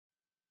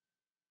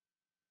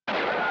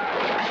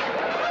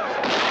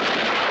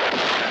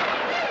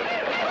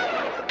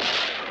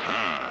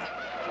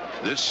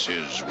This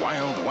is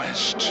Wild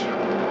West.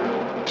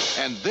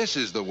 And this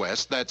is the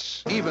West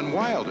that's even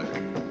wilder.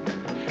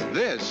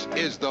 This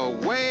is the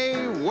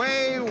way,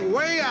 way,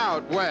 way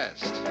out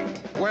West,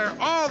 where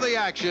all the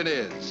action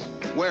is,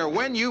 where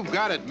when you've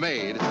got it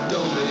made...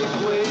 Don't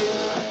make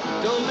waves,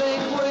 don't make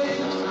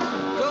waves,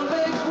 don't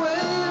make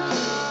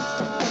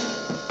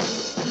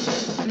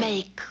waves.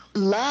 Make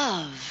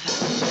love.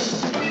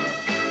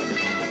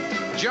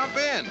 Jump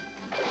in.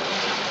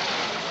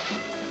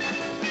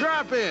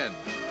 Drop in.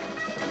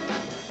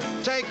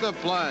 Take the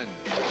plunge.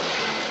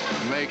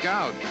 Make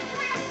out.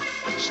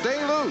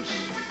 Stay loose.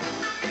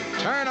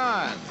 Turn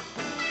on.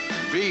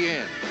 Be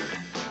in.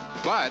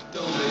 But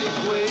don't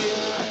make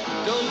waves,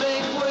 don't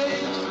make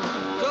waves,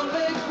 don't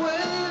make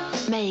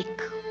waves.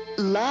 Make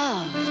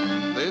love.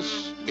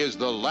 This is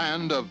the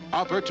land of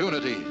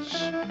opportunities.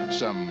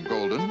 Some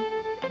golden,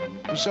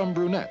 some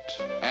brunette.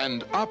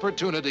 And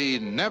opportunity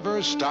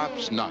never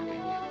stops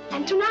knocking.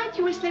 And tonight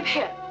you will sleep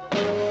here.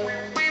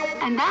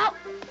 And now,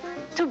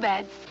 too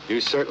bad.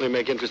 You certainly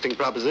make interesting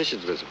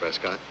propositions, Mr.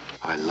 Prescott.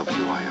 I love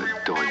you, I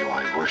adore you,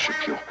 I worship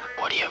you.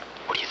 What do you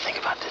think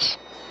about this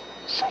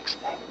sex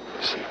thing?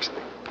 Sex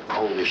thing.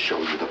 Only show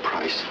you the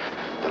price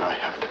that I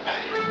have to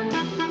pay.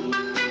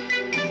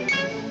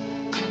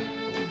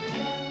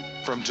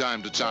 From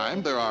time to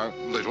time, there are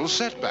little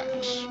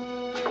setbacks.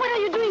 What are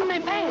you doing in my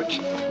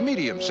bag?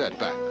 Medium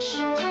setbacks.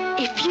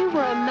 If you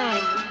were a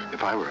man.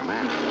 If I were a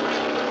man.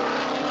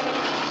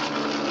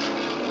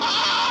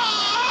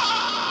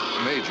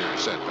 Major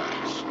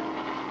setbacks.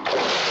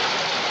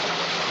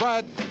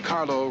 But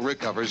Carlo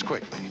recovers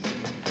quickly.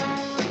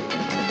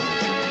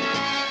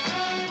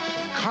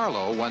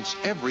 Carlo wants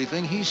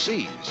everything he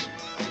sees.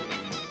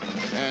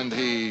 And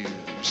he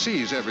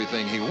sees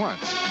everything he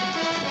wants.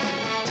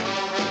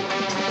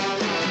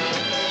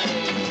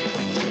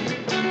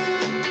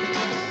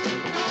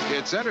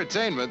 It's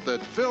entertainment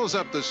that fills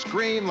up the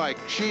screen like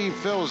she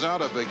fills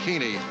out a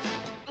bikini.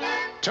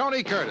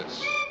 Tony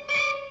Curtis,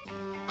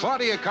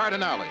 Claudia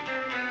Cardinale,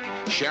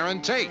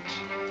 Sharon Tate,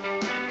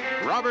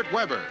 Robert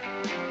Webber,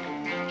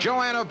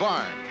 Joanna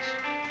Barnes,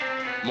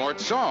 Mort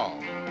Saul,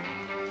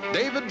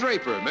 David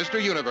Draper,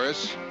 Mr.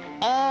 Universe,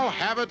 all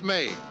have it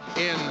made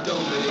in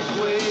Don't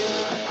make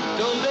waves,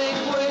 don't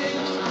make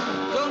waves,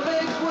 don't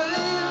make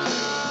waves.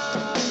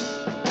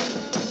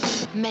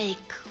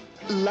 Make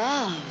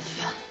love.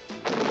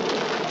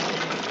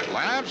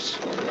 Laughs?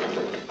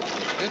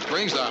 It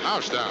brings the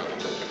house down.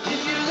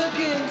 If you're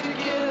looking to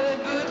get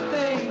a good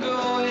thing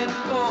going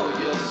for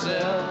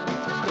yourself,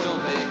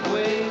 don't make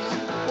waves,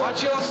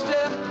 watch your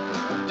step,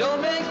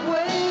 don't make